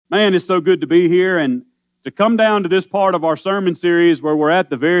Man, it's so good to be here and to come down to this part of our sermon series where we're at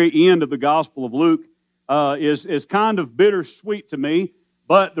the very end of the Gospel of Luke is kind of bittersweet to me.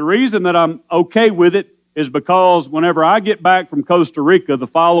 But the reason that I'm okay with it is because whenever I get back from Costa Rica the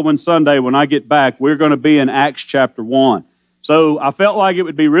following Sunday when I get back, we're going to be in Acts chapter 1. So I felt like it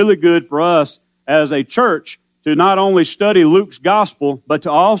would be really good for us as a church to not only study Luke's Gospel, but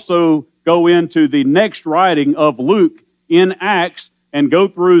to also go into the next writing of Luke in Acts and go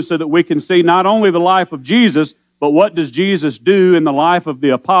through so that we can see not only the life of Jesus, but what does Jesus do in the life of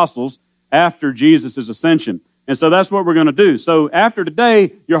the apostles after Jesus' ascension. And so that's what we're going to do. So after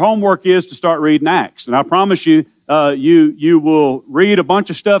today, your homework is to start reading Acts. And I promise you, you will read a bunch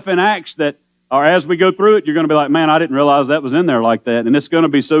of stuff in Acts that, or as we go through it, you're going to be like, man, I didn't realize that was in there like that. And it's going to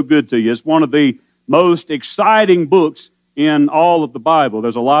be so good to you. It's one of the most exciting books in all of the Bible.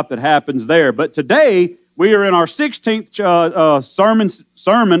 There's a lot that happens there. But today, we are in our 16th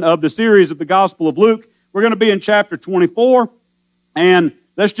sermon of the series of the Gospel of Luke. We're going to be in chapter 24, and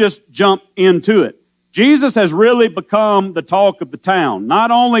let's just jump into it. Jesus has really become the talk of the town,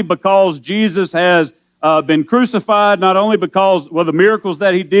 not only because Jesus has been crucified, not only because, well, the miracles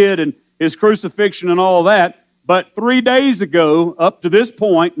that he did and his crucifixion and all that, but 3 days ago, up to this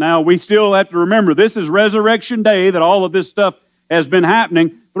point, now we still have to remember, this is Resurrection Day that all of this stuff has been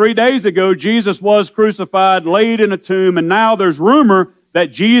happening. 3 days ago, Jesus was crucified, laid in a tomb, and now there's rumor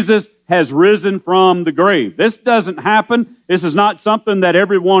that Jesus has risen from the grave. This doesn't happen. This is not something that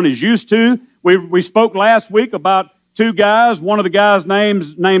everyone is used to. We spoke last week about two guys. One of the guys named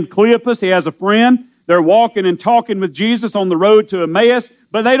Cleopas. He has a friend. They're walking and talking with Jesus on the road to Emmaus,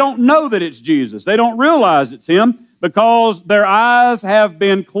 but they don't know that it's Jesus. They don't realize it's him because their eyes have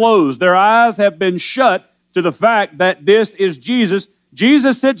been closed. Their eyes have been shut to the fact that this is Jesus.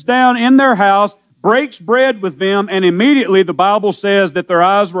 Jesus sits down in their house, breaks bread with them, and immediately the Bible says that their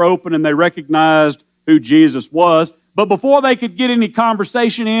eyes were open and they recognized who Jesus was. But before they could get any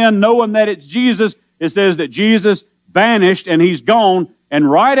conversation in, knowing that it's Jesus, it says that Jesus vanished and he's gone. And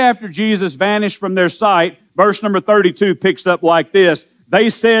right after Jesus vanished from their sight, verse number 32 picks up like this. They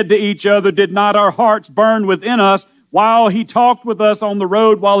said to each other, "Did not our hearts burn within us while he talked with us on the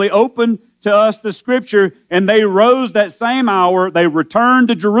road, while he opened to us the Scripture?" And they rose that same hour. They returned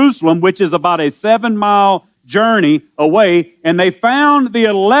to Jerusalem, which is about a 7-mile journey away. And they found the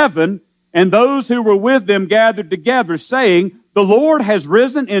 11 and those who were with them gathered together, saying, "The Lord has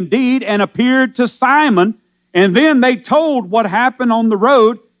risen indeed and appeared to Simon." And then they told what happened on the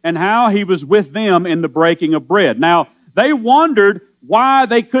road and how he was with them in the breaking of bread. Now, they wondered why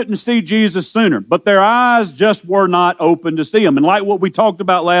they couldn't see Jesus sooner, but their eyes just were not open to see him. And like what we talked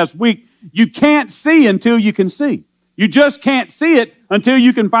about last week, you can't see until you can see. You just can't see it until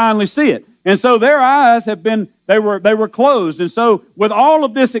you can finally see it. And so their eyes have been, they were closed. And so with all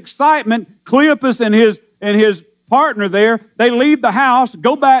of this excitement, Cleopas and his partner there, they leave the house,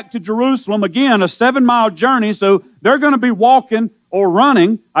 go back to Jerusalem, again, a 7-mile journey. So they're going to be walking or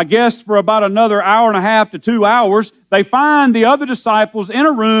running, I guess, for about another hour and a half to 2 hours. They find the other disciples in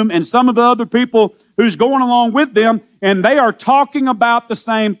a room and some of the other people who's going along with them, and they are talking about the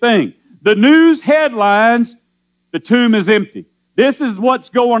same thing. The news headlines, the tomb is empty. This is what's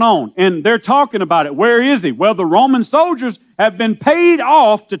going on, and they're talking about it. Where is he? Well, the Roman soldiers have been paid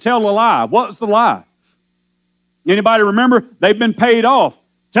off to tell a lie. What's the lie? Anybody remember? They've been paid off.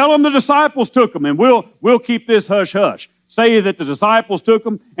 Tell them the disciples took them, and we'll keep this hush-hush. Say that the disciples took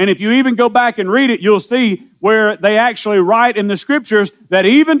them, and if you even go back and read it, you'll see where they actually write in the Scriptures that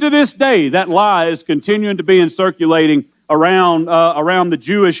even to this day, that lie is continuing to be circulating around the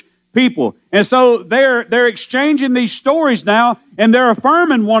Jewish people. And so they're exchanging these stories now, and they're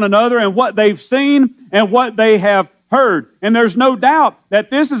affirming one another and what they've seen and what they have heard. And there's no doubt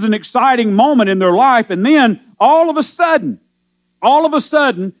that this is an exciting moment in their life. And then all of a sudden,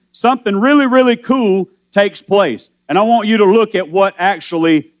 something really, really cool takes place. And I want you to look at what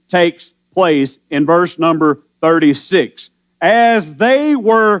actually takes place in verse number 36. As they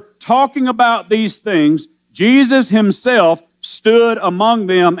were talking about these things, Jesus himself stood among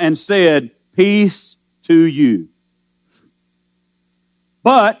them and said, "Peace to you."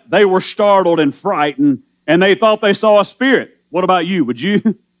 But they were startled and frightened, and they thought they saw a spirit. What about you? Would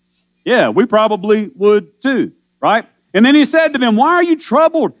you? Yeah, we probably would too, right? And then he said to them, "Why are you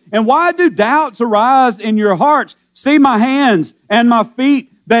troubled? And why do doubts arise in your hearts? See my hands and my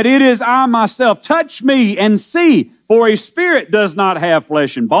feet, that it is I myself. Touch me and see, for a spirit does not have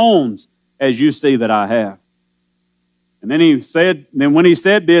flesh and bones, as you see that I have." And then when he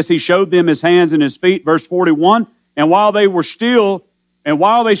said this, he showed them his hands and his feet, verse 41. And while they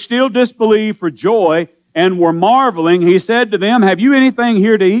still disbelieved for joy and were marveling, he said to them, "Have you anything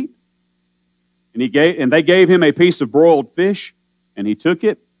here to eat?" And they gave him a piece of broiled fish, and he took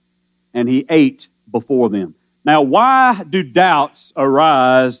it, and he ate before them. Now, why do doubts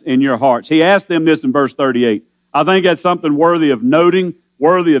arise in your hearts? He asked them this in verse 38. I think that's something worthy of noting,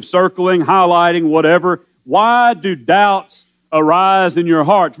 worthy of circling, highlighting, whatever. Why do doubts arise in your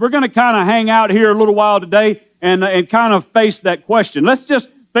hearts? We're going to kind of hang out here a little while today and kind of face that question. Let's just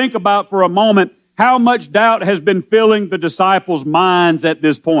think about for a moment how much doubt has been filling the disciples' minds at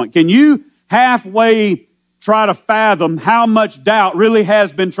this point. Can you halfway try to fathom how much doubt really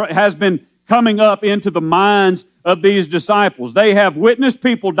has been coming up into the minds of these disciples? They have witnessed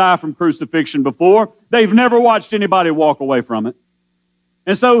people die from crucifixion before. They've never watched anybody walk away from it.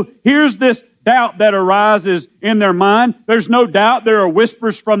 And so here's this doubt that arises in their mind. There's no doubt there are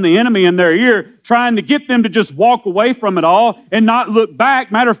whispers from the enemy in their ear trying to get them to just walk away from it all and not look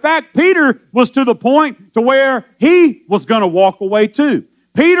back. Matter of fact, Peter was to the point to where he was going to walk away too.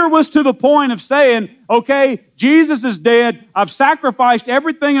 Peter was to the point of saying, okay, Jesus is dead. I've sacrificed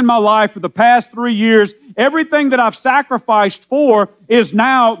everything in my life for the past 3 years. Everything that I've sacrificed for is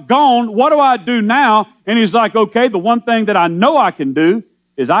now gone. What do I do now? And he's like, okay, the one thing that I know I can do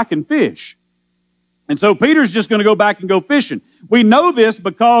is I can fish. And so Peter's just going to go back and go fishing. We know this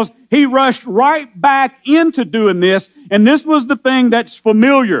because he rushed right back into doing this, and this was the thing that's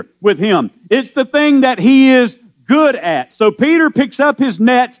familiar with him. It's the thing that he is good at. So Peter picks up his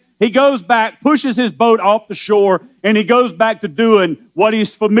nets, he goes back, pushes his boat off the shore, and he goes back to doing what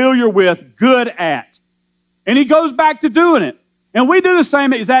he's familiar with, good at. And he goes back to doing it. And we do the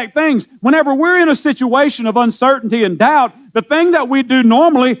same exact things. Whenever we're in a situation of uncertainty and doubt, the thing that we do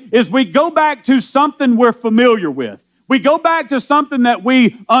normally is we go back to something we're familiar with. We go back to something that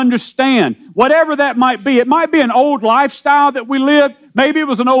we understand, whatever that might be. It might be an old lifestyle that we lived. Maybe it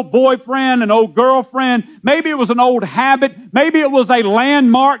was an old boyfriend, an old girlfriend. Maybe it was an old habit. Maybe it was a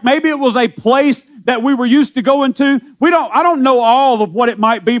landmark. Maybe it was a place that we were used to going to. I don't know all of what it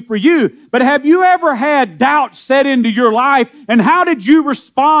might be for you, but have you ever had doubt set into your life, and how did you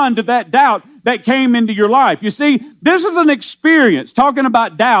respond to that doubt that came into your life? You see, this is an experience, talking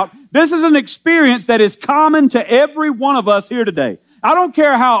about doubt, this is an experience that is common to every one of us here today. I don't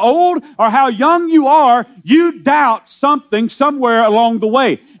care how old or how young you are, you doubt something somewhere along the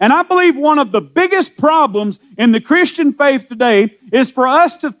way. And I believe one of the biggest problems in the Christian faith today is for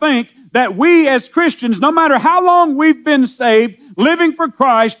us to think that we as Christians, no matter how long we've been saved, living for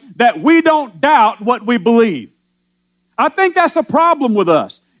Christ, that we don't doubt what we believe. I think that's a problem with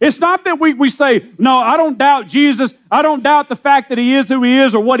us. It's not that we say, no, I don't doubt Jesus. I don't doubt the fact that He is who He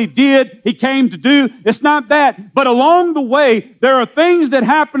is or what He did, He came to do. It's not that. But along the way, there are things that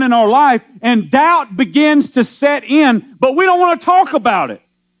happen in our life, and doubt begins to set in, but we don't want to talk about it.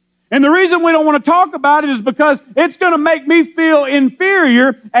 And the reason we don't want to talk about it is because it's going to make me feel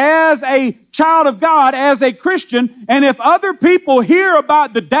inferior as a child of God, as a Christian. And if other people hear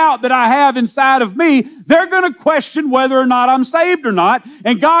about the doubt that I have inside of me, they're going to question whether or not I'm saved or not.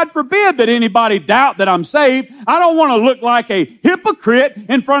 And God forbid that anybody doubt that I'm saved. I don't want to look like a hypocrite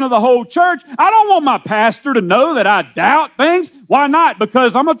in front of the whole church. I don't want my pastor to know that I doubt things. Why not?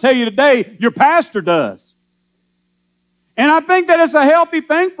 Because I'm going to tell you today, your pastor does. And I think that it's a healthy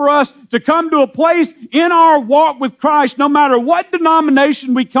thing for us to come to a place in our walk with Christ, no matter what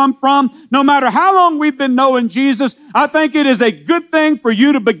denomination we come from, no matter how long we've been knowing Jesus. I think it is a good thing for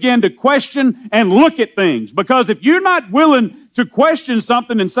you to begin to question and look at things. Because if you're not willing to question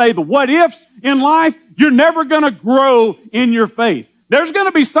something and say the what ifs in life, you're never going to grow in your faith. There's going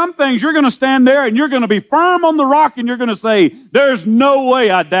to be some things you're going to stand there and you're going to be firm on the rock and you're going to say, there's no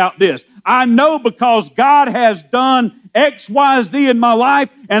way I doubt this. I know because God has done X, Y, Z in my life,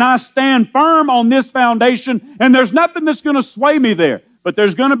 and I stand firm on this foundation, and there's nothing that's going to sway me there. But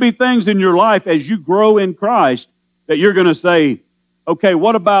there's going to be things in your life as you grow in Christ that you're going to say, okay,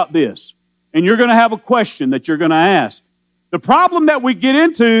 what about this? And you're going to have a question that you're going to ask. The problem that we get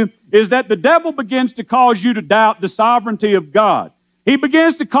into is that the devil begins to cause you to doubt the sovereignty of God. He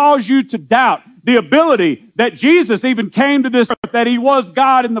begins to cause you to doubt the ability that Jesus even came to this earth, that He was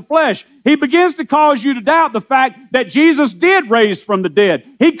God in the flesh. He begins to cause you to doubt the fact that Jesus did raise from the dead.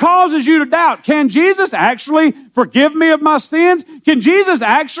 He causes you to doubt, can Jesus actually forgive me of my sins? Can Jesus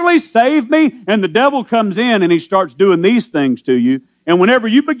actually save me? And the devil comes in and he starts doing these things to you. And whenever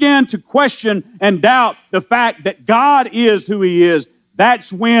you begin to question and doubt the fact that God is who He is,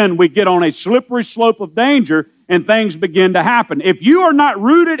 that's when we get on a slippery slope of danger and things begin to happen. If you are not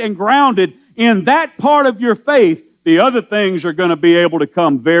rooted and grounded in that part of your faith, the other things are going to be able to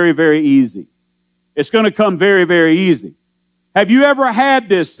come very, very easy. It's going to come very, very easy. Have you ever had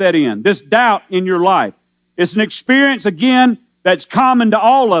this set in, this doubt in your life? It's an experience, again, that's common to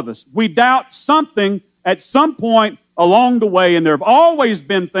all of us. We doubt something at some point along the way, and there have always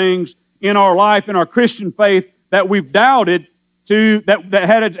been things in our life, in our Christian faith, that we've doubted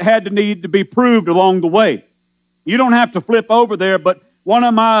that had to need to be proved along the way. You don't have to flip over there, but one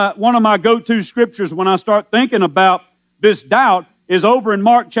of my go-to scriptures when I start thinking about this doubt is over in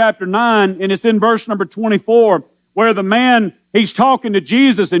Mark chapter 9, and it's in verse number 24, where the man, he's talking to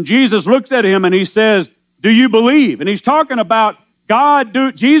Jesus, and Jesus looks at him and he says, "Do you believe?" And he's talking about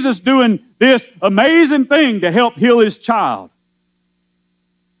Jesus doing this amazing thing to help heal his child.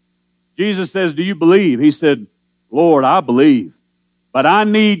 Jesus says, "Do you believe?" He said, "Lord, I believe, but I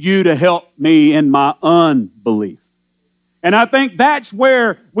need you to help me in my unbelief." And I think that's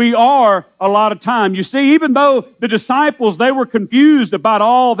where we are a lot of time. You see, even though the disciples, they were confused about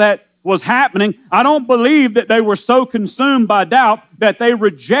all that was happening, I don't believe that they were so consumed by doubt that they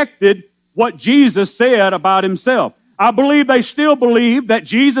rejected what Jesus said about himself. I believe they still believed that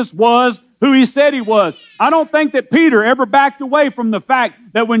Jesus was who he said he was. I don't think that Peter ever backed away from the fact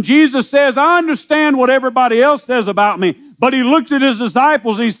that when Jesus says, "I understand what everybody else says about me," but he looks at his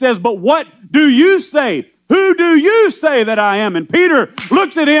disciples and he says, "But what do you say? Who do you say that I am?" And Peter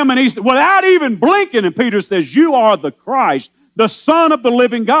looks at him and he said, without even blinking, and Peter says, "You are the Christ, the Son of the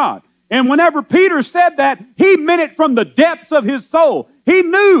living God." And whenever Peter said that, he meant it from the depths of his soul. He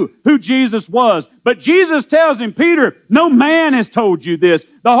knew who Jesus was. But Jesus tells him, "Peter, no man has told you this.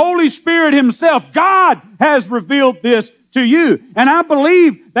 The Holy Spirit himself, God, has revealed this to you." And I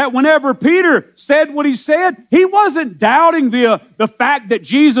believe that whenever Peter said what he said, he wasn't doubting the fact that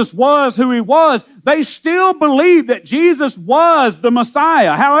Jesus was who he was. They still believed that Jesus was the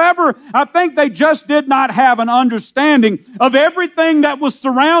Messiah. However, I think they just did not have an understanding of everything that was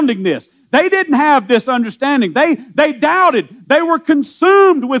surrounding this. They didn't have this understanding. They doubted. They were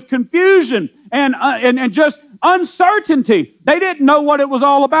consumed with confusion and just uncertainty. They didn't know what it was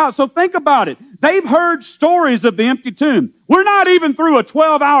all about. So think about it. They've heard stories of the empty tomb. We're not even through a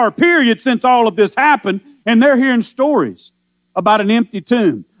 12-hour period since all of this happened, and they're hearing stories about an empty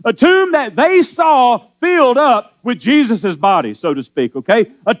tomb. A tomb that they saw filled up with Jesus' body, so to speak, okay?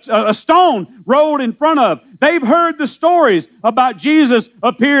 A stone rolled in front of. They've heard the stories about Jesus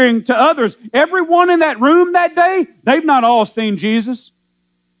appearing to others. Everyone in that room that day, they've not all seen Jesus.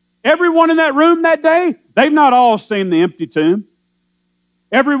 Everyone in that room that day, they've not all seen the empty tomb.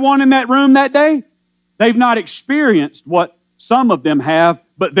 Everyone in that room that day, they've not experienced what some of them have,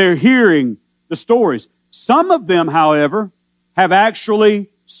 but they're hearing the stories. Some of them, however, have actually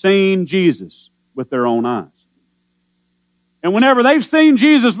seen Jesus with their own eyes. And whenever they've seen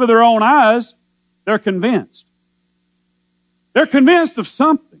Jesus with their own eyes, they're convinced. They're convinced of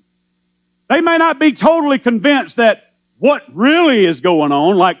something. They may not be totally convinced that what really is going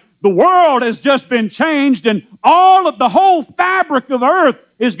on, like the world has just been changed and all of the whole fabric of earth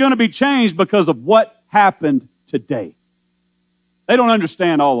is going to be changed because of what happened today. They don't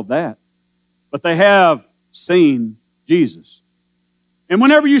understand all of that, but they have seen Jesus. And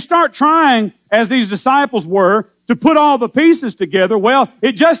whenever you start trying, as these disciples were, to put all the pieces together, well,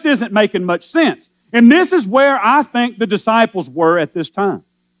 it just isn't making much sense. And this is where I think the disciples were at this time.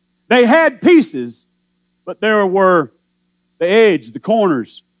 They had pieces, but there were the edge, the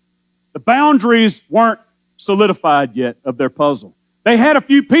corners. The boundaries weren't solidified yet of their puzzle. They had a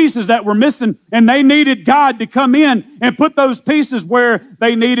few pieces that were missing, and they needed God to come in and put those pieces where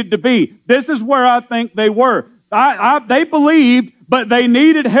they needed to be. This is where I think they were. They believed, but they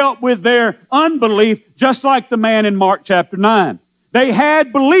needed help with their unbelief, just like the man in Mark chapter 9. They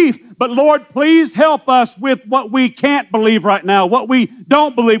had belief, but Lord, please help us with what we can't believe right now, what we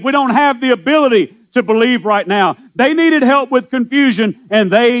don't believe. We don't have the ability to believe right now. They needed help with confusion,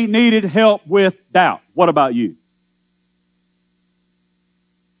 and they needed help with doubt. What about you?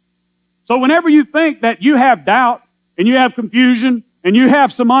 So whenever you think that you have doubt and you have confusion and you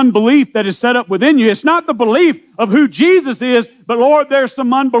have some unbelief that is set up within you, it's not the belief of who Jesus is, but Lord, there's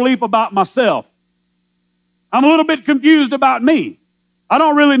some unbelief about myself. I'm a little bit confused about me. I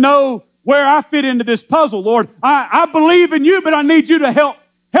don't really know where I fit into this puzzle, Lord. I believe in you, but I need you to help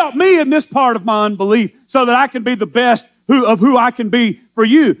me in this part of my unbelief so that I can be the best of who I can be for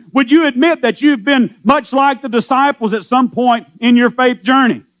you. Would you admit that you've been much like the disciples at some point in your faith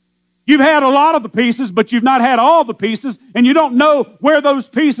journey? You've had a lot of the pieces, but you've not had all the pieces, and you don't know where those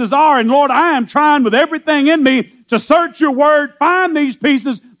pieces are. And Lord, I am trying with everything in me to search your word, find these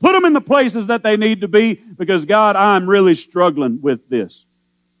pieces, put them in the places that they need to be, because God, I'm really struggling with this.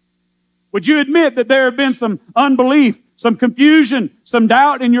 Would you admit that there have been some unbelief, some confusion, some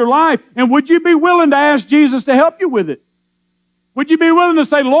doubt in your life? And would you be willing to ask Jesus to help you with it? Would you be willing to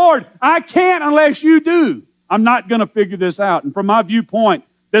say, Lord, I can't unless you do? I'm not going to figure this out. And from my viewpoint,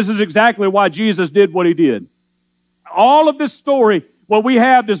 this is exactly why Jesus did what he did. All of this story, what we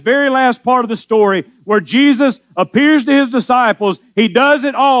have, this very last part of the story, where Jesus appears to his disciples, he does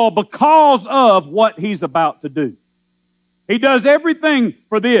it all because of what he's about to do. He does everything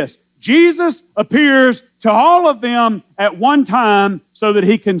for this. Jesus appears to all of them at one time so that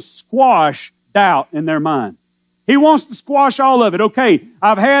he can squash doubt in their mind. He wants to squash all of it. Okay,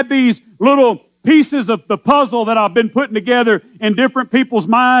 I've had these little pieces of the puzzle that I've been putting together in different people's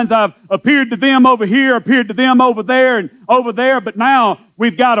minds. I've appeared to them over here, appeared to them over there, and over there, but now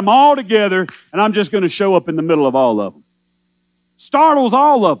we've got them all together, and I'm just going to show up in the middle of all of them. Startles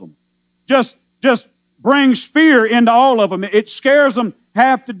all of them. Just brings fear into all of them. It scares them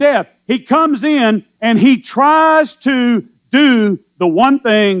half to death. He comes in and he tries to do the one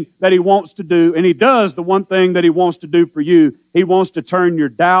thing that he wants to do, and he does the one thing that he wants to do for you. He wants to turn your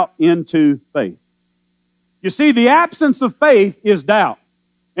doubt into faith. You see, the absence of faith is doubt.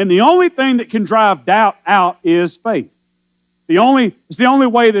 And the only thing that can drive doubt out is faith. It's the only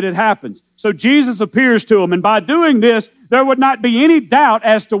way that it happens. So Jesus appears to them, and by doing this, there would not be any doubt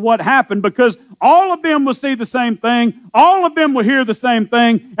as to what happened, because all of them will see the same thing, all of them will hear the same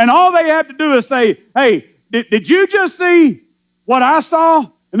thing, and all they have to do is say, hey, did you just see what I saw?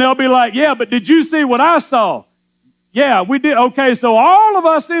 And they'll be like, yeah, but did you see what I saw? Yeah, we did. Okay, so all of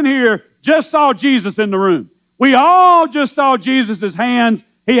us in here just saw Jesus in the room. We all just saw Jesus' hands.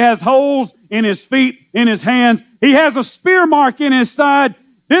 He has holes in his feet, in his hands. He has a spear mark in his side.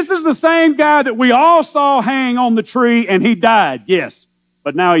 This is the same guy that we all saw hang on the tree, and he died, yes.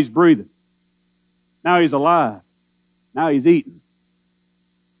 But now he's breathing. Now he's alive. Now he's eating.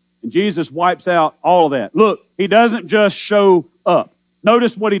 And Jesus wipes out all of that. Look, he doesn't just show up.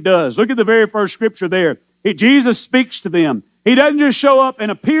 Notice what he does. Look at the very first scripture there. Jesus speaks to them. He doesn't just show up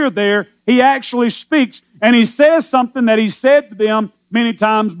and appear there. He actually speaks, and he says something that he said to them many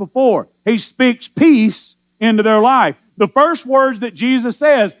times before. He speaks peace into their life. The first words that Jesus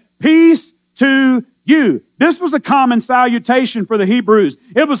says, peace to you. This was a common salutation for the Hebrews.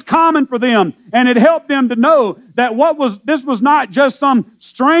 It was common for them, and it helped them to know that this was not just some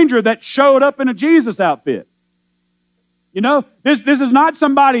stranger that showed up in a Jesus outfit. You know, this is not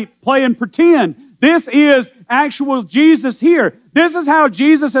somebody playing pretend. This is actual Jesus here. This is how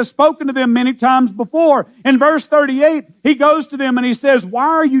Jesus has spoken to them many times before. In verse 38, he goes to them and he says, why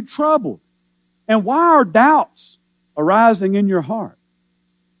are you troubled? And why are doubts arising in your heart?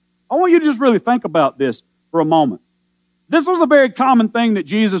 I want you to just really think about this for a moment. This was a very common thing that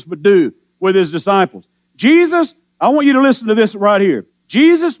Jesus would do with his disciples. Jesus, I want you to listen to this right here.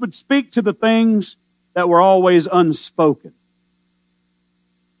 Jesus would speak to the things that were always unspoken.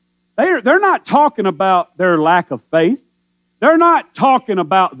 They're not talking about their lack of faith. They're not talking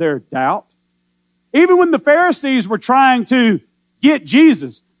about their doubt. Even when the Pharisees were trying to get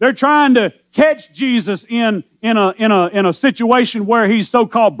Jesus, they're trying to catch Jesus in a situation where he's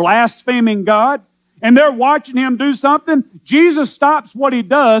so-called blaspheming God, and they're watching him do something. Jesus stops what he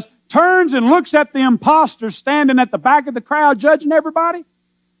does, turns and looks at the imposter standing at the back of the crowd judging everybody,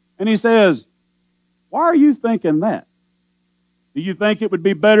 and he says, why are you thinking that? Do you think it would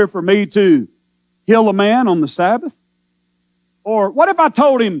be better for me to heal a man on the Sabbath? Or what if I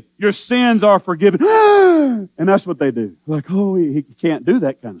told him your sins are forgiven? And that's what they do. Like, oh, he can't do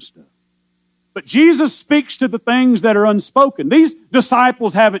that kind of stuff. But Jesus speaks to the things that are unspoken. These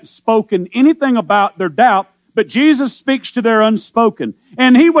disciples haven't spoken anything about their doubt, but Jesus speaks to their unspoken.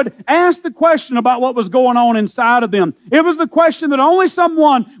 And he would ask the question about what was going on inside of them. It was the question that only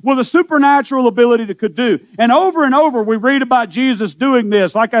someone with a supernatural ability could do. And over we read about Jesus doing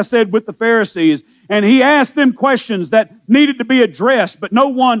this, like I said, with the Pharisees. And he asked them questions that needed to be addressed, but no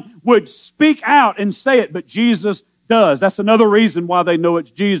one would speak out and say it, but Jesus does. That's another reason why they know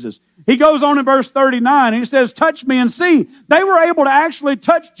it's Jesus. He goes on in verse 39, and he says, touch me and see. They were able to actually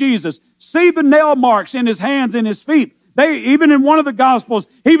touch Jesus, see the nail marks in his hands and his feet. Even in one of the Gospels,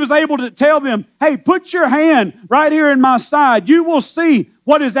 he was able to tell them, hey, put your hand right here in my side. You will see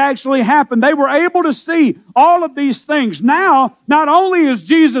what has actually happened. They were able to see all of these things. Now, not only is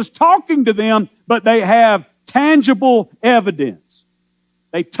Jesus talking to them, but they have tangible evidence.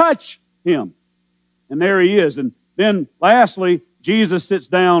 They touch him, and there he is. And then lastly, Jesus sits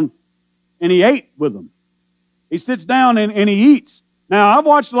down and he ate with them. He sits down and he eats. Now, I've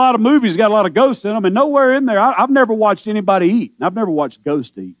watched a lot of movies, got a lot of ghosts in them, and nowhere in there, I've never watched anybody eat. I've never watched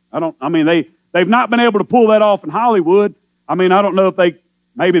ghosts eat. They've not been able to pull that off in Hollywood. I don't know if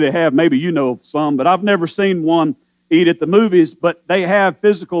maybe they have, maybe you know of some, but I've never seen one eat at the movies, but they have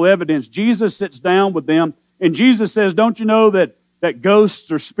physical evidence. Jesus sits down with them, and Jesus says, don't you know that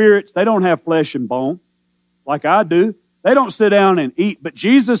ghosts or spirits, they don't have flesh and bone? like I do. They don't sit down and eat, but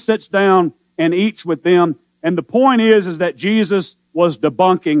Jesus sits down and eats with them. And the point is that Jesus was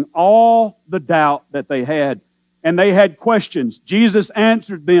debunking all the doubt that they had. And they had questions. Jesus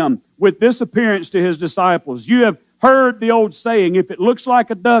answered them with this appearance to his disciples. You have heard the old saying, if it looks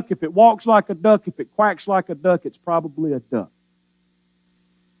like a duck, if it walks like a duck, if it quacks like a duck, it's probably a duck.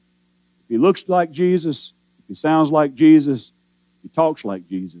 If he looks like Jesus, if he sounds like Jesus, if he talks like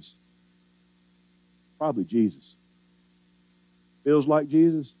Jesus, probably Jesus. Feels like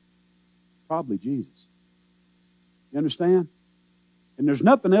Jesus, probably Jesus. You understand? And there's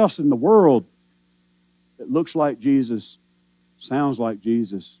nothing else in the world that looks like Jesus, sounds like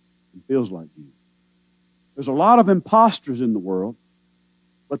Jesus, and feels like Jesus. There's a lot of imposters in the world,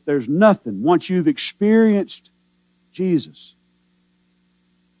 but there's nothing. Once you've experienced Jesus,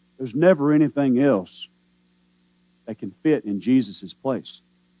 there's never anything else that can fit in Jesus' place.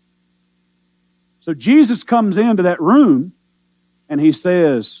 So Jesus comes into that room and he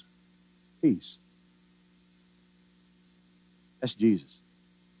says, peace. That's Jesus.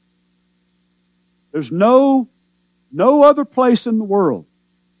 There's no other place in the world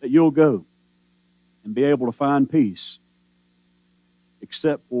that you'll go and be able to find peace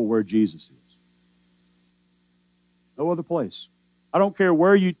except for where Jesus is. No other place. I don't care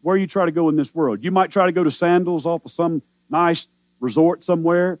where you try to go in this world. You might try to go to Sandals off of some nice resort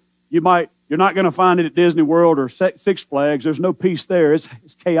somewhere. You're not going to find it at Disney World or Six Flags. There's no peace there. It's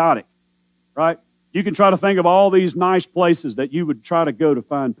chaotic, right? You can try to think of all these nice places that you would try to go to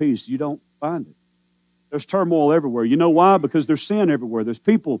find peace. You don't find it. There's turmoil everywhere. You know why? Because there's sin everywhere. There's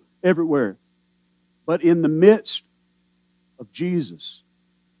people everywhere. But in the midst of Jesus,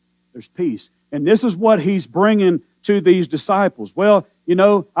 there's peace. And this is what he's bringing to these disciples. Well,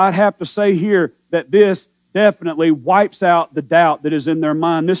 I'd have to say here that this definitely wipes out the doubt that is in their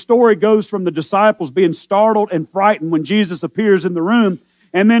mind. This story goes from the disciples being startled and frightened when Jesus appears in the room,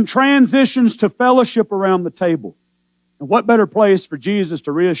 and then transitions to fellowship around the table. And what better place for Jesus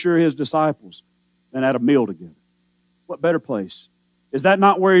to reassure his disciples than at a meal together? What better place? Is that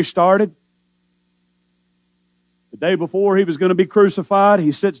not where he started? The day before he was going to be crucified,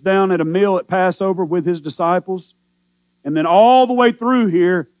 he sits down at a meal at Passover with his disciples. And then all the way through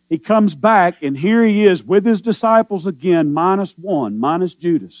here, he comes back, and here he is with his disciples again, minus one, minus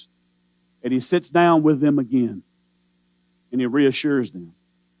Judas. And he sits down with them again, and he reassures them.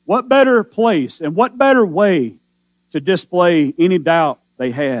 What better place and what better way to display any doubt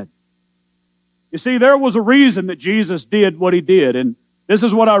they had? You see, there was a reason that Jesus did what he did, and this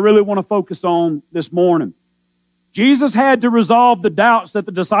is what I really want to focus on this morning. Jesus had to resolve the doubts that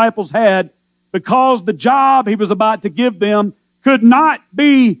the disciples had because the job he was about to give them could not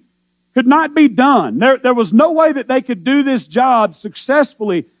be done. There was no way that they could do this job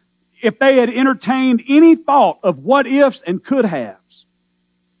successfully if they had entertained any thought of what ifs and could haves.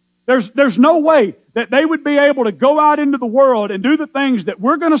 There's no way that they would be able to go out into the world and do the things that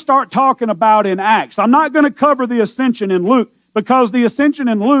we're going to start talking about in Acts. I'm not going to cover the ascension in Luke because the ascension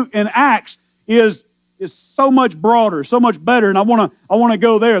in Acts is so much broader, so much better, and I want to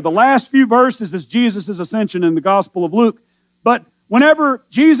go there. The last few verses is Jesus' ascension in the Gospel of Luke. But whenever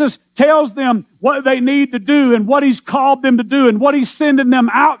Jesus tells them what they need to do and what he's called them to do and what he's sending them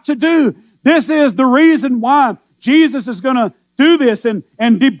out to do, this is the reason why Jesus is going to do this and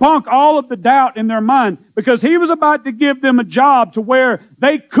debunk all of the doubt in their mind, because he was about to give them a job to where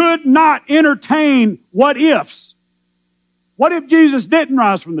they could not entertain what ifs. What if Jesus didn't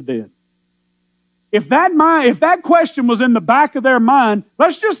rise from the dead? If that question was in the back of their mind,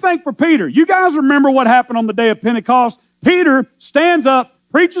 let's just think for Peter. You guys remember what happened on the day of Pentecost? Peter stands up,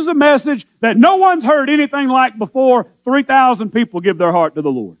 preaches a message that no one's heard anything like before. 3,000 people give their heart to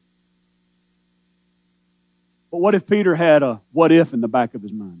the Lord. But what if Peter had a what if in the back of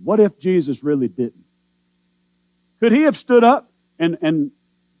his mind? What if Jesus really didn't? Could he have stood up and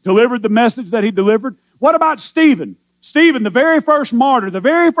delivered the message that he delivered? What about Stephen? Stephen, the very first martyr, the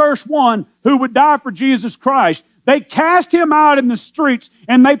very first one who would die for Jesus Christ. They cast him out in the streets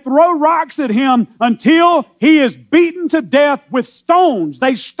and they throw rocks at him until he is beaten to death with stones.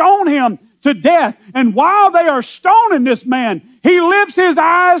 They stone him to death. And while they are stoning this man, he lifts his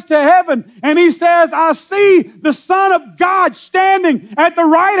eyes to heaven and he says, I see the Son of God standing at the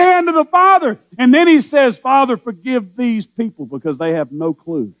right hand of the Father. And then he says, Father, forgive these people because they have no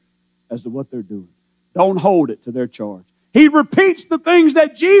clue as to what they're doing. Don't hold it to their charge. He repeats the things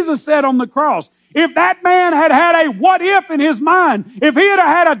that Jesus said on the cross. If that man had had a what if in his mind, if he had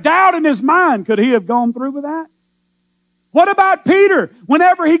had a doubt in his mind, could he have gone through with that? What about Peter?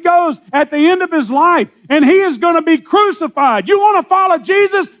 Whenever he goes at the end of his life and he is going to be crucified. You want to follow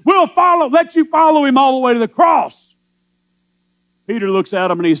Jesus? We'll let you follow him all the way to the cross. Peter looks at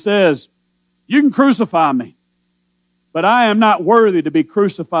him and he says, you can crucify me, but I am not worthy to be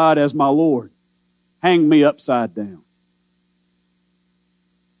crucified as my Lord. Hang me upside down.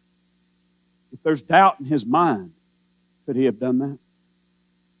 If there's doubt in his mind, could he have done that?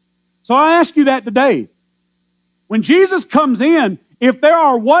 So I ask you that today. When Jesus comes in, if there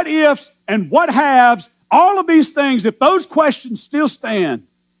are what ifs and what haves, all of these things, if those questions still stand,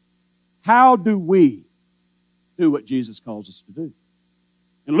 how do we do what Jesus calls us to do?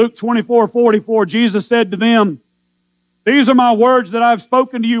 In Luke 24:44, Jesus said to them, these are my words that I have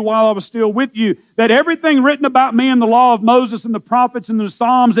spoken to you while I was still with you, that everything written about me in the law of Moses and the prophets and the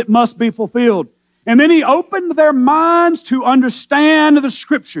Psalms, it must be fulfilled. And then he opened their minds to understand the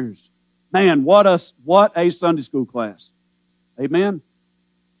Scriptures. Man, what a Sunday school class. Amen.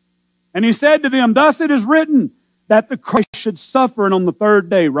 And he said to them, thus it is written that the Christ should suffer and on the third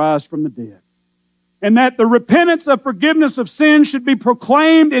day rise from the dead. And that the repentance of forgiveness of sins should be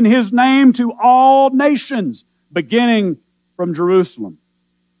proclaimed in his name to all nations, beginning from Jerusalem.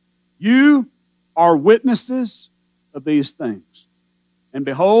 You are witnesses of these things. And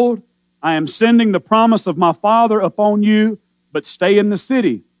behold, I am sending the promise of my Father upon you, but stay in the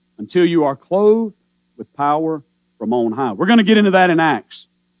city until you are clothed with power from on high. We're going to get into that in Acts.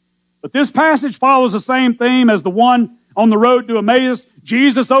 But this passage follows the same theme as the one on the road to Emmaus.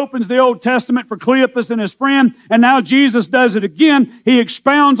 Jesus opens the Old Testament for Cleopas and his friend, and now Jesus does it again. He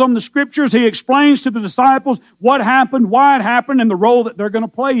expounds on the Scriptures. He explains to the disciples what happened, why it happened, and the role that they're going to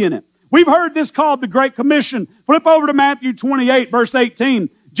play in it. We've heard this called the Great Commission. Flip over to Matthew 28, verse 18.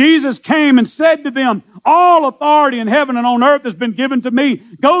 Jesus came and said to them, all authority in heaven and on earth has been given to me.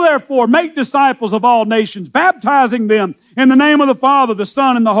 Go therefore, make disciples of all nations, baptizing them in the name of the Father, the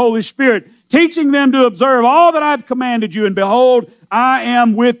Son, and the Holy Spirit, teaching them to observe all that I've commanded you. And behold, I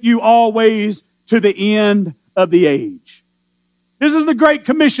am with you always to the end of the age. This is the Great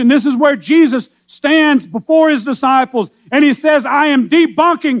Commission. This is where Jesus stands before his disciples and he says, I am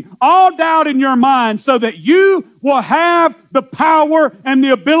debunking all doubt in your mind so that you will have the power and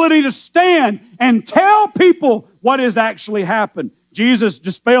the ability to stand and tell people what has actually happened. Jesus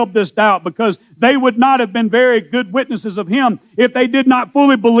dispelled this doubt because they would not have been very good witnesses of him if they did not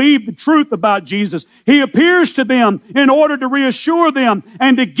fully believe the truth about Jesus. He appears to them in order to reassure them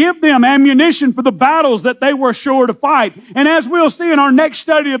and to give them ammunition for the battles that they were sure to fight. And as we'll see in our next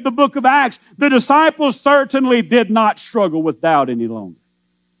study of the book of Acts, the disciples certainly did not struggle with doubt any longer.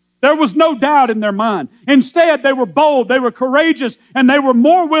 There was no doubt in their mind. Instead, they were bold, they were courageous, and they were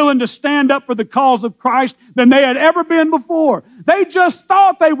more willing to stand up for the cause of Christ than they had ever been before. They just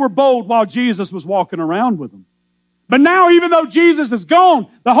thought they were bold while Jesus was walking around with them. But now, even though Jesus is gone,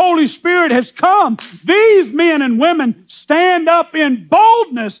 the Holy Spirit has come. These men and women stand up in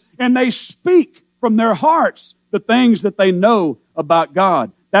boldness and they speak from their hearts the things that they know about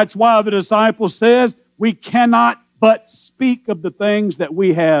God. That's why the disciples says, we cannot but speak of the things that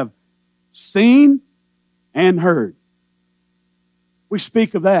we have seen and heard. We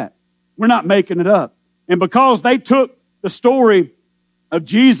speak of that. We're not making it up. And because they took the story of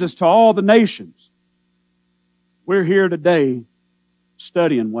Jesus to all the nations, we're here today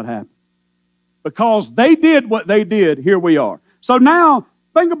studying what happened. Because they did what they did, here we are. So now,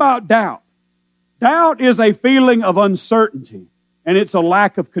 think about doubt. Doubt is a feeling of uncertainty, and it's a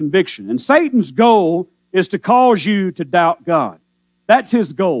lack of conviction. And Satan's goal is to cause you to doubt God. That's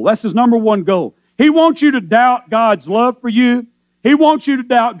his goal. That's his number one goal. He wants you to doubt God's love for you. He wants you to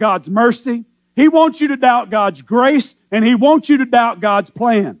doubt God's mercy. He wants you to doubt God's grace, and he wants you to doubt God's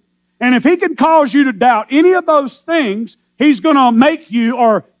plan. And if he can cause you to doubt any of those things, he's going to make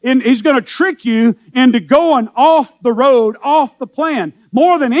you, he's going to trick you into going off the road, off the plan.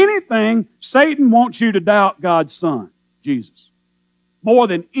 More than anything, Satan wants you to doubt God's Son, Jesus. More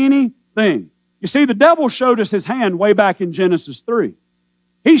than anything. You see, the devil showed us his hand way back in Genesis 3.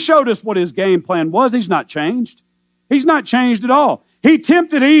 He showed us what his game plan was. He's not changed. He's not changed at all. He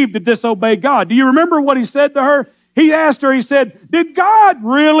tempted Eve to disobey God. Do you remember what he said to her? He asked her, he said, did God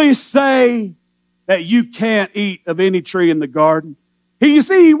really say that you can't eat of any tree in the garden? You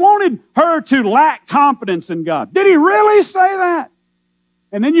see, he wanted her to lack confidence in God. Did he really say that?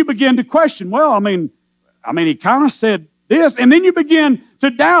 And then you begin to question, well, I mean, he kind of said this, and then you begin to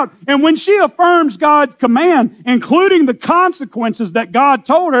doubt. And when she affirms God's command, including the consequences that God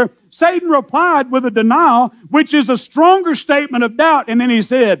told her, Satan replied with a denial, which is a stronger statement of doubt. And then he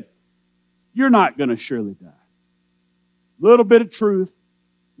said, you're not going to surely die. A little bit of truth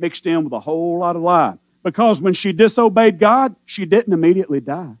mixed in with a whole lot of lie. because when she disobeyed God, she didn't immediately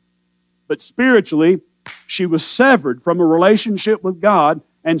die. But spiritually, she was severed from a relationship with God,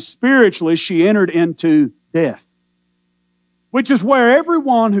 and spiritually she entered into death, which is where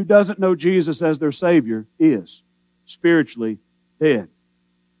everyone who doesn't know Jesus as their Savior is, spiritually dead.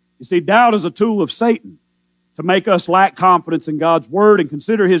 You see, doubt is a tool of Satan to make us lack confidence in God's Word and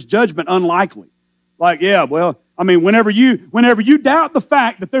consider His judgment unlikely. Like, whenever you doubt the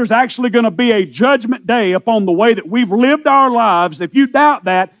fact that there's actually going to be a judgment day upon the way that we've lived our lives, if you doubt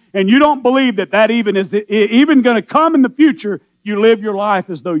that and you don't believe that even is even going to come in the future, you live your life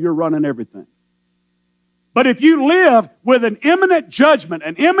as though you're running everything. But if you live with an imminent judgment,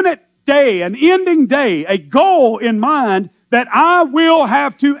 an imminent day, an ending day, a goal in mind that I will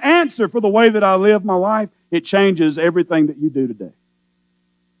have to answer for the way that I live my life, it changes everything that you do today.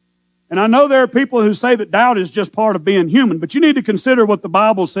 And I know there are people who say that doubt is just part of being human, but you need to consider what the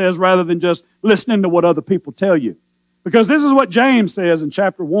Bible says rather than just listening to what other people tell you. Because this is what James says in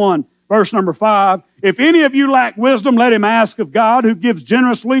chapter 1, verse number 5. If any of you lack wisdom, let him ask of God, who gives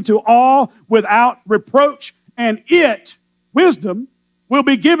generously to all without reproach, and wisdom, will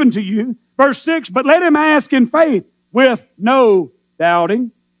be given to you. Verse 6, but let him ask in faith with no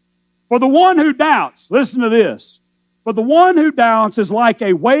doubting. For the one who doubts, listen to this, for the one who doubts is like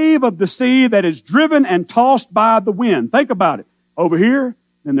a wave of the sea that is driven and tossed by the wind. Think about it. Over here,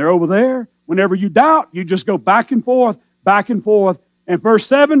 and they're over there. Whenever you doubt, you just go back and forth, back and forth. And verse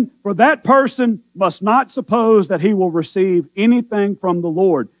 7, for that person must not suppose that he will receive anything from the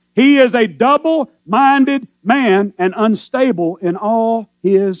Lord. He is a double-minded man and unstable in all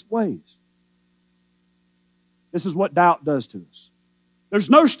his ways. This is what doubt does to us. There's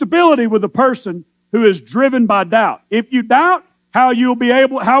no stability with a person who is driven by doubt. If you doubt, how will you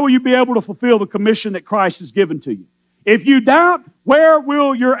be able to fulfill the commission that Christ has given to you? If you doubt, where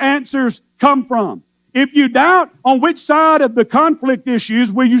will your answers come from? If you doubt, on which side of the conflict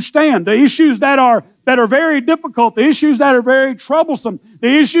issues will you stand? The issues that are very difficult, the issues that are very troublesome,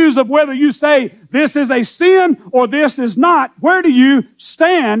 the issues of whether you say this is a sin or this is not, where do you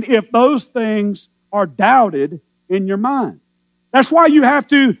stand if those things are doubted in your mind? That's why you have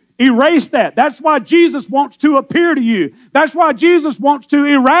to erase that. That's why Jesus wants to appear to you. That's why Jesus wants to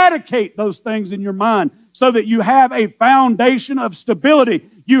eradicate those things in your mind so that you have a foundation of stability.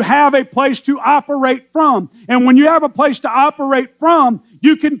 You have a place to operate from. And when you have a place to operate from,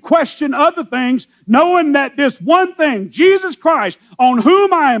 you can question other things, knowing that this one thing, Jesus Christ, on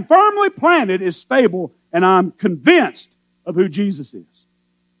whom I am firmly planted, is stable, and I'm convinced of who Jesus is.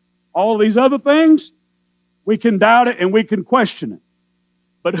 All these other things, we can doubt it and we can question it.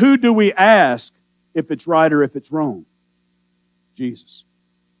 But who do we ask if it's right or if it's wrong? Jesus,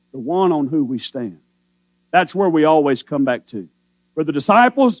 the one on who we stand. That's where we always come back to. For the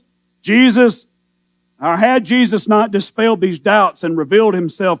disciples, had Jesus not dispelled these doubts and revealed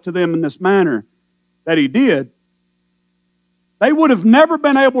himself to them in this manner that he did, they would have never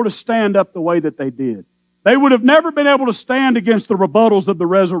been able to stand up the way that they did. They would have never been able to stand against the rebuttals of the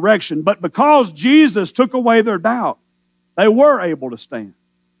resurrection. But because Jesus took away their doubt, they were able to stand,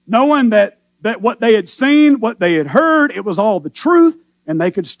 knowing that what they had seen, what they had heard, it was all the truth, and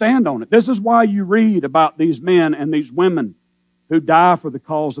they could stand on it. This is why you read about these men and these women who die for the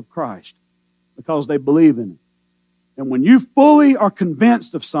cause of Christ, because they believe in it. And when you fully are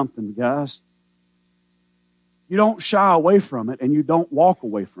convinced of something, guys, you don't shy away from it and you don't walk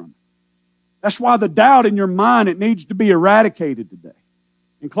away from it. That's why the doubt in your mind, it needs to be eradicated today.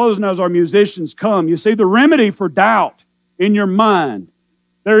 In closing, as our musicians come, you see the remedy for doubt in your mind.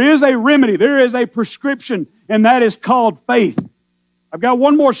 There is a remedy, there is a prescription, and that is called faith. I've got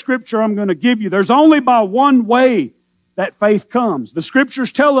one more scripture I'm going to give you. There's only by one way that faith comes. The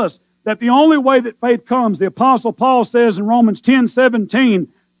scriptures tell us that the only way that faith comes, the Apostle Paul says in Romans 10:17,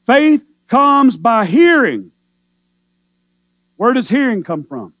 faith comes by hearing. Where does hearing come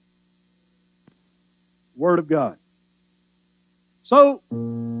from? Word of God. So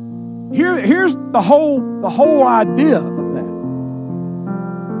here's the whole idea of that.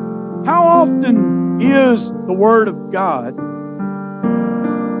 How often is the Word of God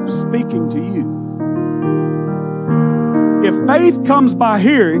speaking to you? If faith comes by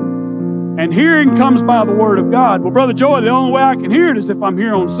hearing, and hearing comes by the Word of God, well, Brother Joey, the only way I can hear it is if I'm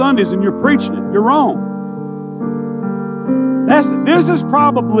here on Sundays and you're preaching it. You're wrong. This is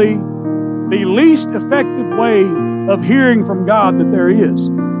probably the least effective way of hearing from God that there is.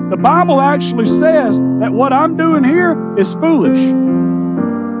 The Bible actually says that what I'm doing here is foolish.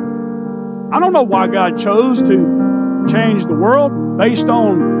 I don't know why God chose to change the world based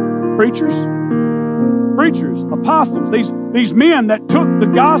on preachers. preachers, apostles, these men that took the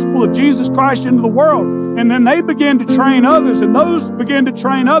gospel of Jesus Christ into the world, and then they began to train others, and those began to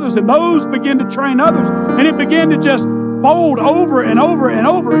train others, and those began to train others, and it began to just fold over and over and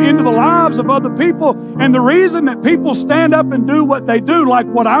over into the lives of other people. And the reason that people stand up and do what they do, like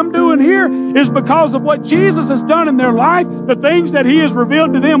what I'm doing here, is because of what Jesus has done in their life, the things that He has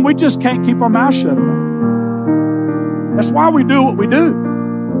revealed to them. We just can't keep our mouth shut about. That's why we do what we do.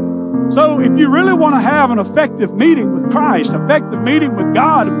 So if you really want to have an effective meeting with Christ, effective meeting with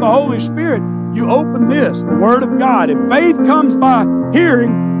God, with the Holy Spirit, you open this, the Word of God. If faith comes by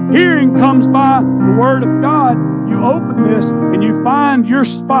hearing, hearing comes by the Word of God, you open this and you find your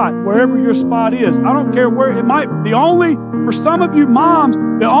spot, wherever your spot is. I don't care where it might be. For some of you moms,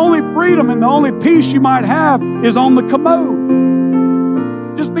 the only freedom and the only peace you might have is on the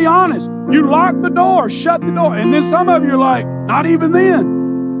commode. Just be honest. You lock the door, shut the door, and then some of you are like, not even then.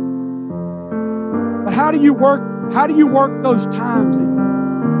 But how do you work those times in?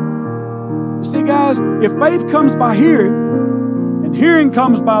 You see, guys, if faith comes by hearing, and hearing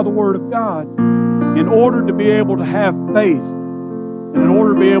comes by the Word of God, in order to be able to have faith, and in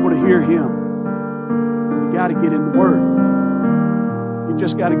order to be able to hear Him, you got to get in the Word. You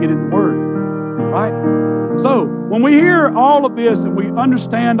just got to get in the Word, right? So, when we hear all of this, and we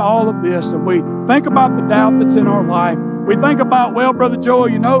understand all of this, and we think about the doubt that's in our life, we think about, well, Brother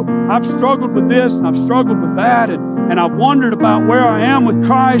Joel, I've struggled with this, and I've struggled with that, and I've wondered about where I am with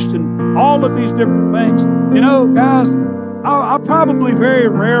Christ, and all of these different things. Guys, I probably very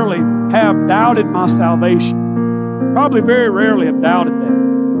rarely have doubted my salvation. Probably very rarely have doubted that.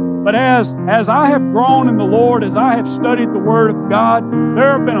 But as I have grown in the Lord, as I have studied the Word of God,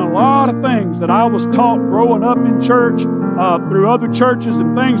 there have been a lot of things that I was taught growing up in church, through other churches,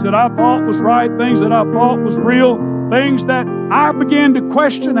 and things that I thought was right, things that I thought was real, things that I began to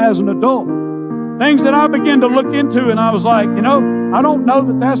question as an adult, things that I began to look into, and I was like, I don't know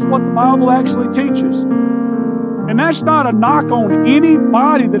that that's what the Bible actually teaches. And that's not a knock on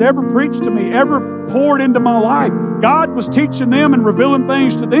anybody that ever preached to me, ever poured into my life. God was teaching them and revealing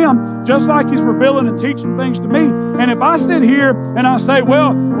things to them, just like He's revealing and teaching things to me. And if I sit here and I say,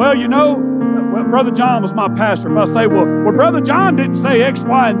 well, Brother John was my pastor. If I say, well, Brother John didn't say X,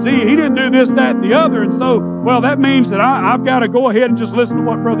 Y, and Z. He didn't do this, that, and the other. And so, that means that I've got to go ahead and just listen to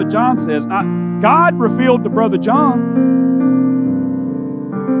what Brother John says. God revealed to Brother John.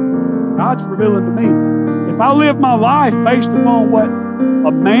 God's revealing to me. If I live my life based upon what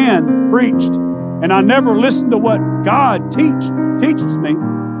a man preached, and I never listen to what God teaches me,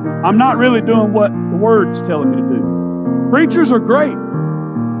 I'm not really doing what the Word's telling me to do. Preachers are great.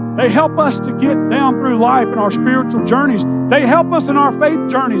 They help us to get down through life in our spiritual journeys. They help us in our faith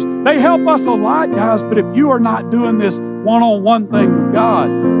journeys. They help us a lot, guys, but if you are not doing this one-on-one thing with God,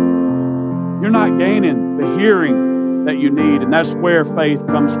 you're not gaining the hearing that you need, and that's where faith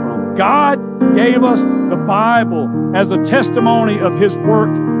comes from. God gave us the Bible as a testimony of His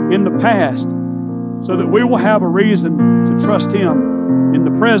work in the past so that we will have a reason to trust Him in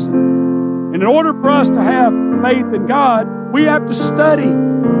the present. And in order for us to have faith in God, we have to study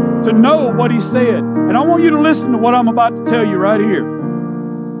to know what He said. And I want you to listen to what I'm about to tell you right here.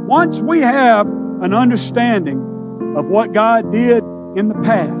 Once we have an understanding of what God did in the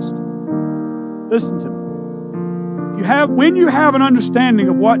past, listen to me. When you have an understanding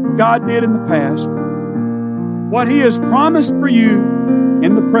of what God did in the past, what He has promised for you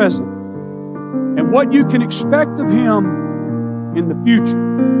in the present, and what you can expect of Him in the future.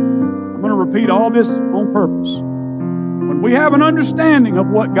 I'm going to repeat all this on purpose. When we have an understanding of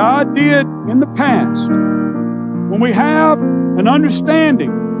what God did in the past, when we have an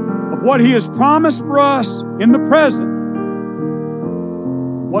understanding of what He has promised for us in the present,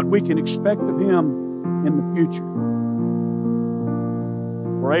 what we can expect of Him in the future,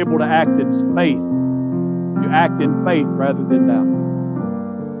 we're able to act in faith. You act in faith rather than doubt.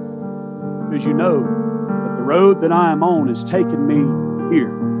 Because you know that the road that I am on is taking me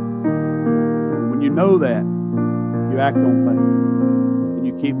here. And when you know that, you act on faith. And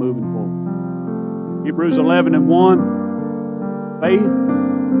you keep moving forward. Hebrews 11:1, faith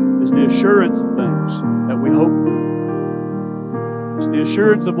is the assurance of things that we hope for. It's the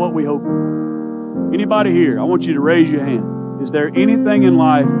assurance of what we hope for. Anybody here, I want you to raise your hand. Is there anything in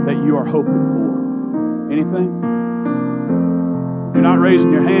life that you are hoping for? Anything? If you're not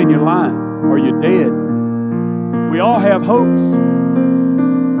raising your hand, you're lying, or you're dead. We all have hopes.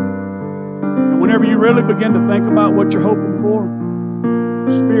 And whenever you really begin to think about what you're hoping for,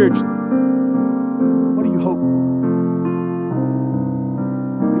 spiritually, what do you hope for?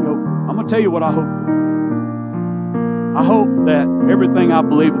 What do you hope for? I'm going to tell you what I hope for. I hope that everything I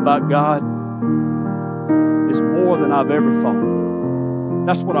believe about God more than I've ever thought.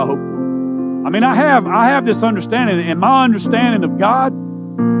 That's what I hope for. I mean, I have this understanding, and my understanding of God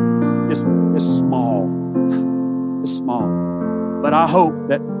is small. It's small. But I hope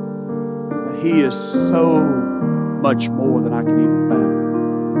that He is so much more than I can even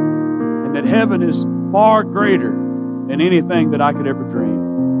fathom. And that heaven is far greater than anything that I could ever dream.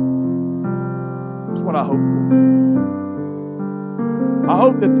 That's what I hope for. I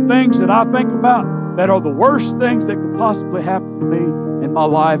hope that the things that I think about that are the worst things that could possibly happen to me in my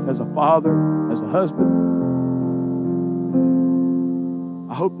life as a father, as a husband,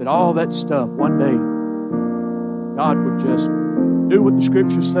 I hope that all that stuff one day God would just do what the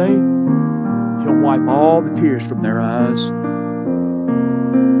Scriptures say. He'll wipe all the tears from their eyes.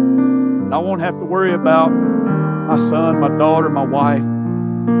 And I won't have to worry about my son, my daughter, my wife.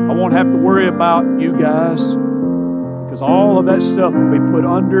 I won't have to worry about you guys, because all of that stuff will be put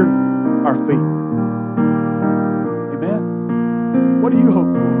under our feet. Amen? What do you hope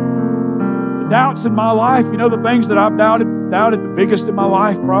for? The doubts in my life, you know, the things that I've doubted the biggest in my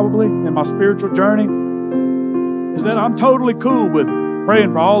life, probably, in my spiritual journey, is that I'm totally cool with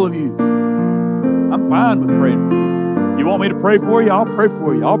praying for all of you. I'm fine with praying for you. You want me to pray for you? I'll pray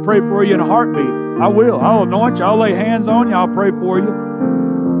for you. I'll pray for you in a heartbeat. I will. I'll anoint you. I'll lay hands on you. I'll pray for you.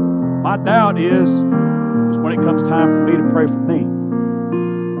 My doubt is when it comes time for me to pray for me.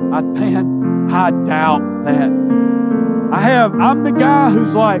 I doubt that. I'm the guy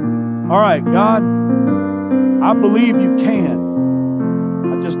who's like, all right, God, I believe you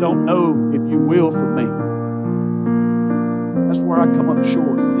can. I just don't know if you will for me. That's where I come up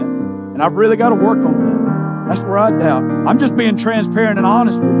short, man. And I've really got to work on that. That's where I doubt. I'm just being transparent and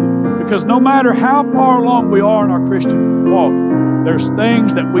honest with you. Because no matter how far along we are in our Christian walk, there's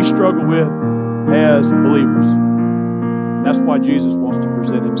things that we struggle with as believers. And that's why Jesus wants to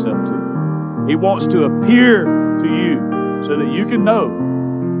present Himself to you. He wants to appear to you so that you can know.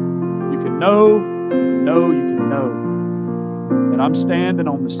 You can know that I'm standing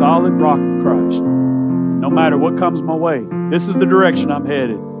on the solid rock of Christ. No matter what comes my way, this is the direction I'm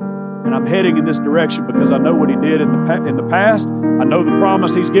headed. And I'm heading in this direction because I know what He did in the past. I know the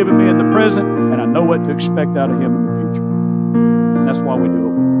promise He's given me in the present. And I know what to expect out of Him in the future. And that's why we do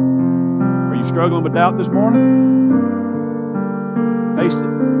it. Are you struggling with doubt this morning? Face it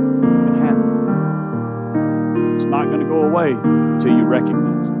and handle it. It's not going to go away until you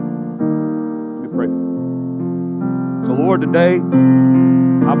recognize it. Let me pray for you. So Lord, today,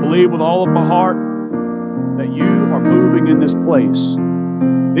 I believe with all of my heart that you are moving in this place.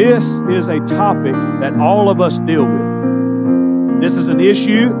 This is a topic that all of us deal with. This is an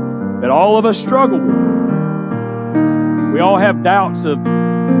issue that all of us struggle with. We all have doubts of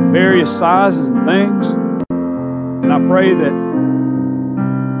various sizes and things. And I pray that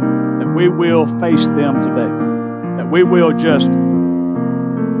we will face them today. That we will just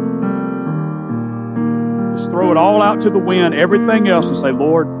throw it all out to the wind, everything else, and say,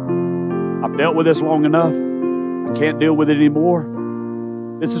 Lord, I've dealt with this long enough. I can't deal with it anymore.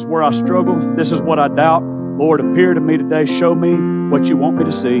 This is where I struggle. This is what I doubt. Lord, appear to me today. Show me what you want me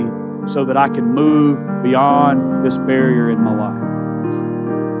to see so that I can move beyond this barrier in my life.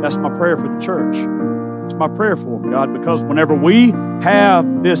 That's my prayer for the church. It's my prayer for them, God, because whenever we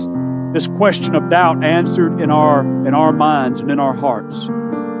have this question of doubt answered in our minds and in our hearts,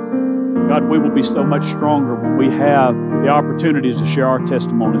 God, we will be so much stronger when we have the opportunities to share our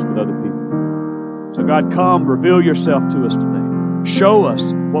testimonies with other people. So God, come, reveal yourself to us today. Show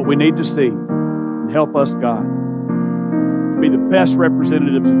us what we need to see and help us, God, to be the best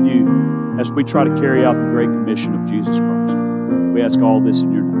representatives of you as we try to carry out the great commission of Jesus Christ. We ask all this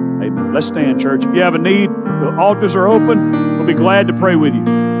in your name. Amen. Let's stand, church. If you have a need, the altars are open. We'll be glad to pray with you.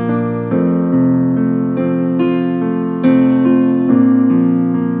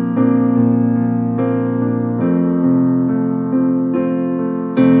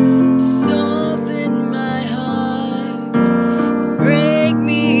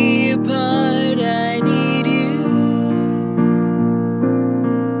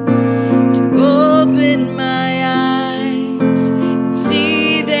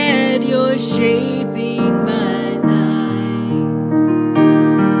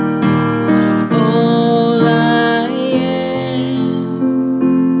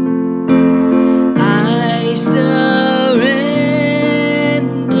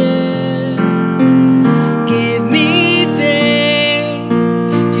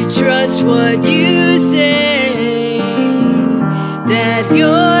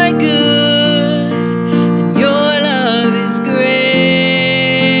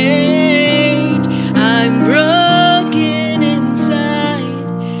 Broken inside,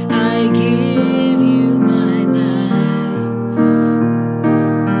 I give you my life.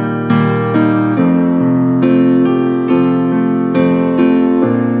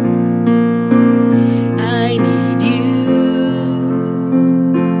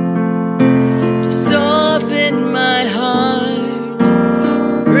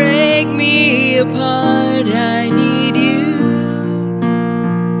 apart. I need you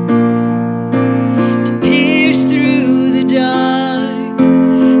to pierce through the dark,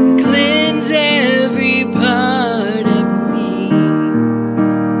 cleanse every part of me.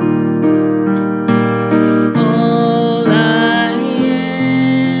 All I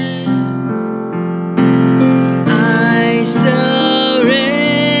am, I surrender.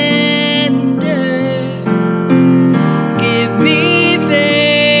 Give me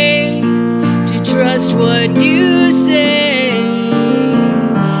faith to trust what you say,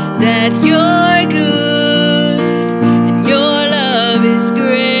 that you're good and your love is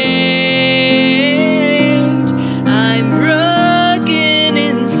great. I'm broken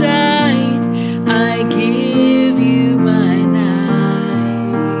inside, I give you my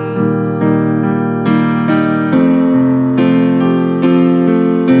life.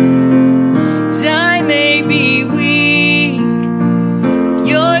 'Cause I may be weak,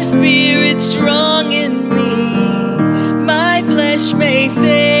 your spirit's strong in me. My flesh may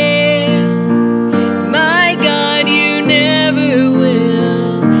fail, my God, you never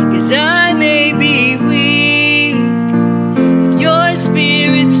will. 'Cause I may be weak, your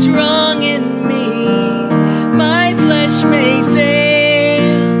spirit's strong in me. My flesh may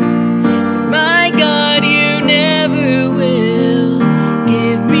fail, my God, you never will.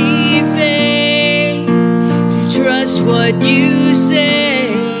 Give me faith to trust what you say,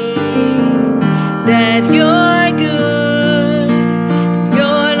 that you're good,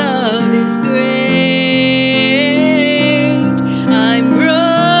 your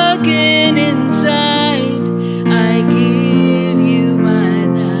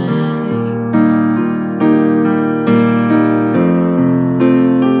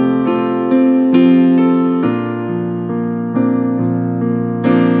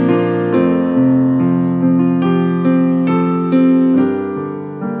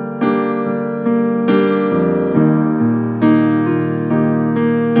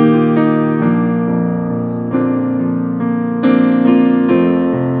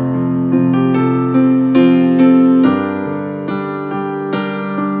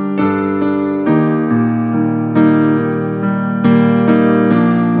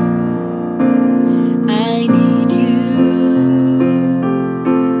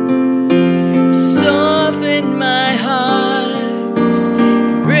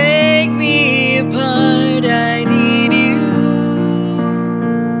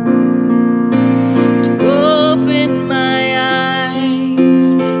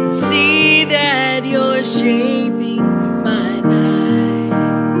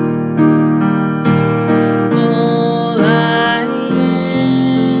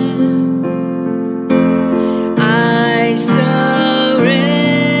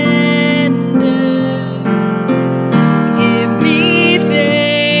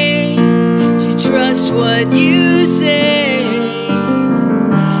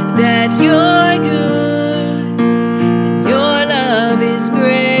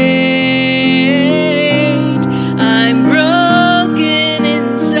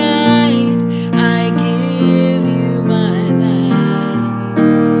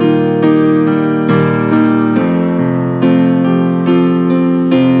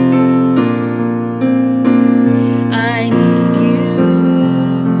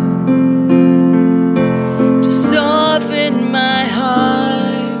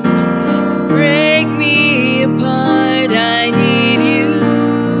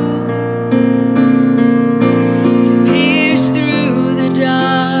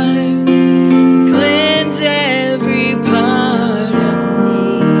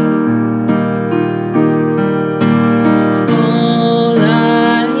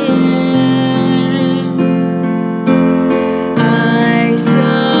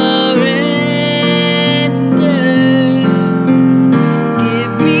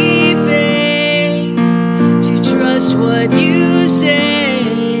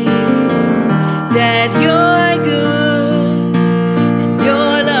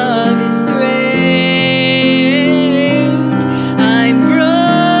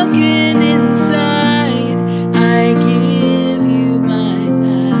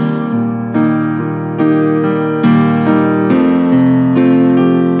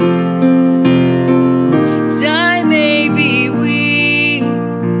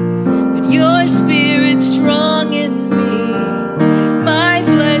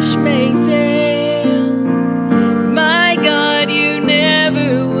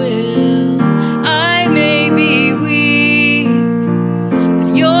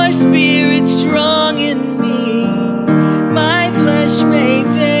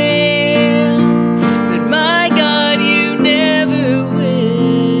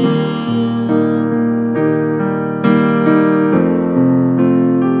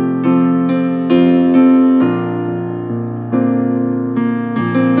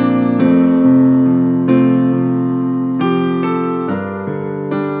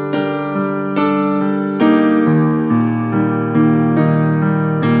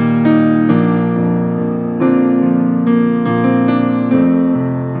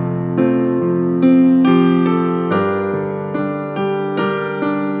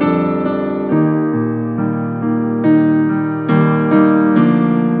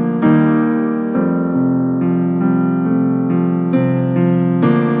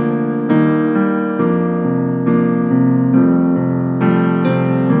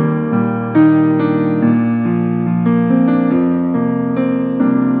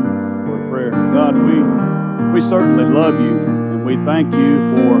we certainly love you, and we thank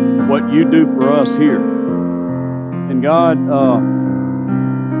you for what you do for us here. And God,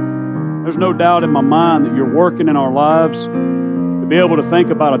 there's no doubt in my mind that you're working in our lives to be able to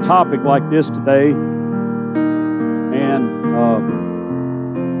think about a topic like this today, and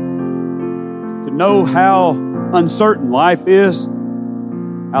to know how uncertain life is,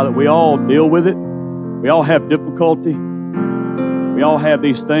 how that we all deal with it. We all have difficulty. We all have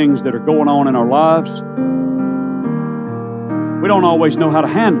these things that are going on in our lives. We don't always know how to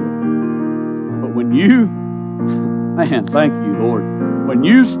handle it. But when you, man, thank you, Lord. When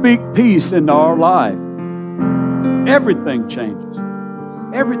you speak peace into our life, everything changes.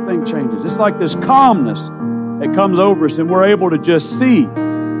 Everything changes. It's like this calmness that comes over us, and we're able to just see.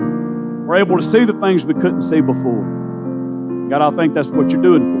 We're able to see the things we couldn't see before. God, I think that's what you're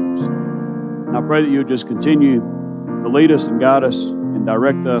doing for us. And I pray that you'll just continue to lead us and guide us and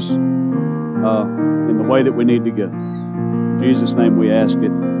direct us in the way that we need to go. In Jesus' name we ask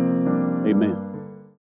it. Amen.